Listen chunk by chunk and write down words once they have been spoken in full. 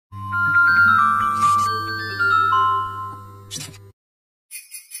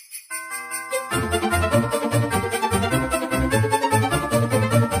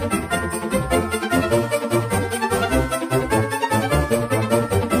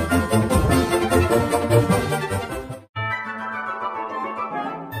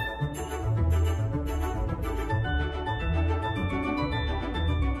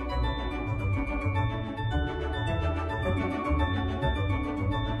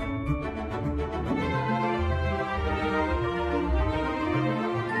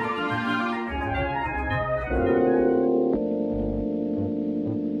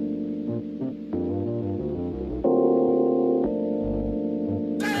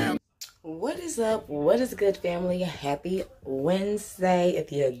What is up? What is good, family? Happy Wednesday.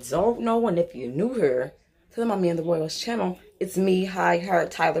 If you don't know, and if you're new here to the Mommy and the Royals channel, it's me, her,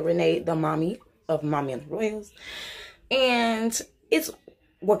 Tyler Renee, the mommy of Mommy and the Royals. And it's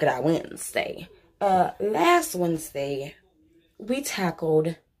Work It Out Wednesday. Last Wednesday, we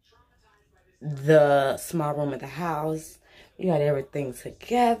tackled the small room of the house. We got everything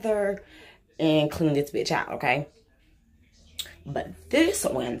together and cleaned this bitch out, okay? But this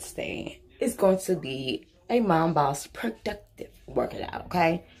Wednesday is going to be a MomBoss productive Work It Out,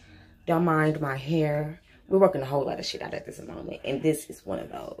 okay? Don't mind my hair. We're working a whole lot of shit out at this moment, and this is one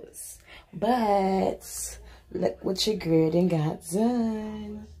of those. But look what your girl done got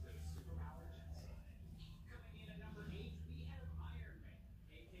done.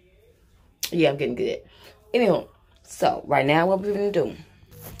 Yeah, I'm getting good. Anyway, so right now what we're gonna do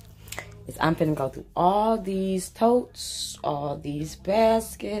is I'm finna go through all these totes, all these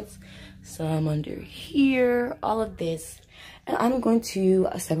baskets, some under here, all of this. And I'm going to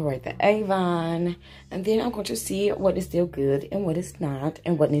separate the Avon, and then I'm going to see what is still good and what is not,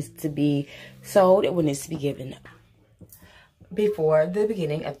 and what needs to be sold and what needs to be given before the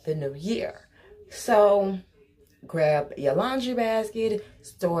beginning of the new year. So grab your laundry basket,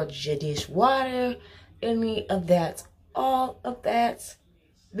 storage your dishwater, any of that, all of that.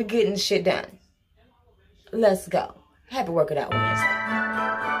 Be getting shit done. Let's go. Happy Work It Out Wednesday.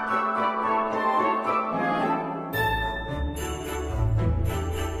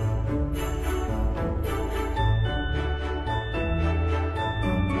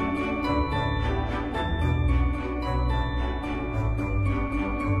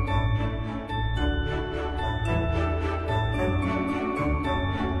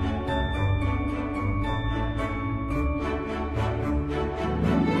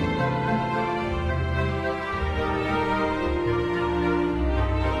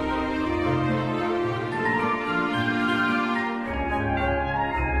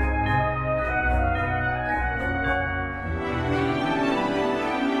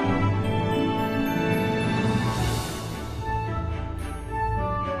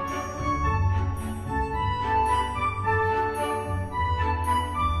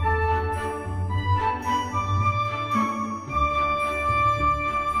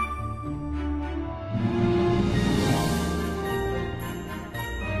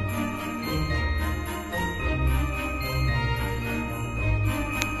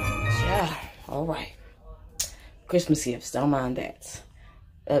 All right, Christmas gifts, don't mind that.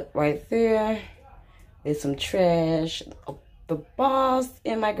 Up right there, there's some trash. The balls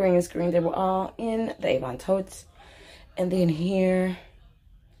in my green screen, they were all in the Avon totes. And then here,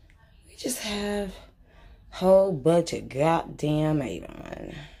 we just have a whole bunch of goddamn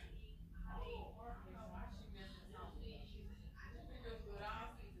Avon.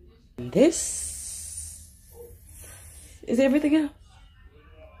 This is everything else.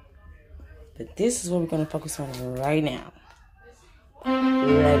 But this is what we're going to focus on right now.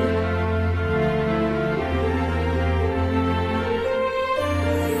 Ready.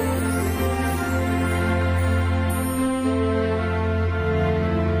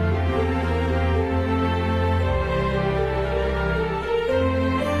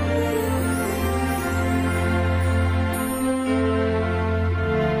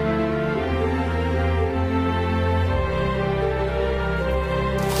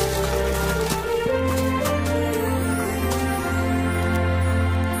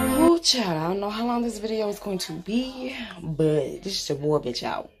 Child, I don't know how long this video is going to be, but this is your War Bitch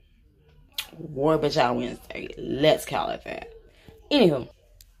Out. War Bitch Out Wednesday. Let's call it that. Anywho,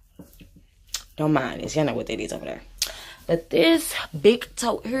 don't mind this. Y'all know what that is over there. But this big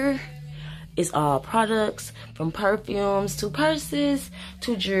tote here is all products, from perfumes to purses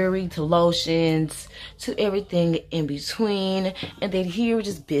to jewelry to lotions to everything in between. And then here,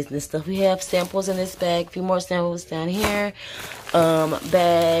 just business stuff. We have samples in this bag, a few more samples down here.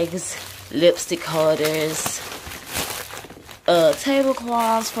 Bags, lipstick holders,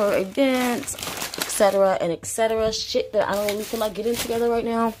 tablecloths for events, etc. and etc. Shit that I don't really feel like getting together right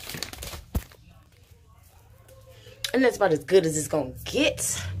now. And that's about as good as it's gonna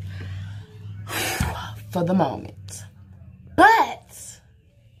get for the moment. But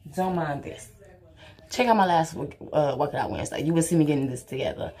don't mind this. Check out my last Work It Out Wednesday. You will see me getting this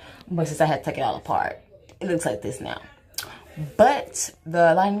together. But since I had to take it all apart, it looks like this now. But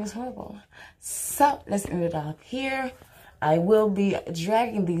the lighting is horrible. So let's end it off here. I will be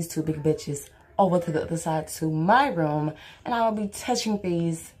dragging these two big bitches over to the other side to my room, and I will be touching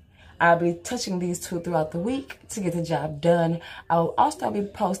these. I'll be touching these two throughout the week to get the job done. I will also be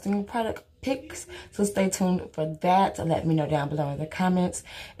posting product pics. So stay tuned for that. Let me know down below in the comments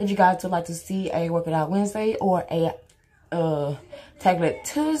if you guys would like to see a Work It Out Wednesday or a Tag It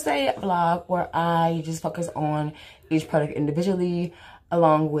Tuesday vlog where I just focus on each product individually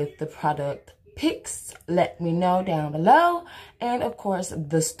along with the product pics. Let me know down below. And of course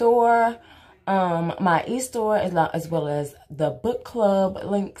the store, my e-store as well as the book club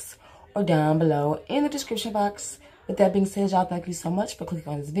links are down below in the description box. With that being said, y'all, thank you so much for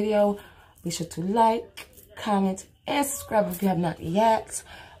clicking on this video. Be sure to like, comment, and subscribe if you have not yet.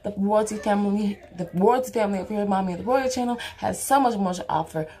 The Royalty family of here, Mommy and the Royal channel, has so much more to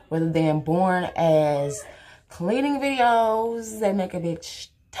offer, whether they're born as cleaning videos that make a bitch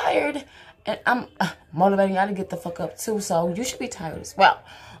tired. And I'm motivating y'all to get the fuck up too, so you should be tired as well.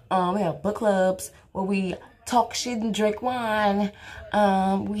 We have book clubs where we talk shit and drink wine.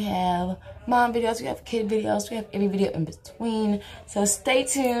 We have mom videos, we have kid videos, we have every video in between. So stay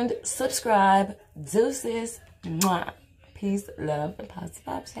tuned, subscribe, deuces, mwah. Peace, love, and positive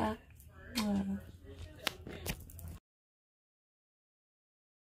vibes, y'all.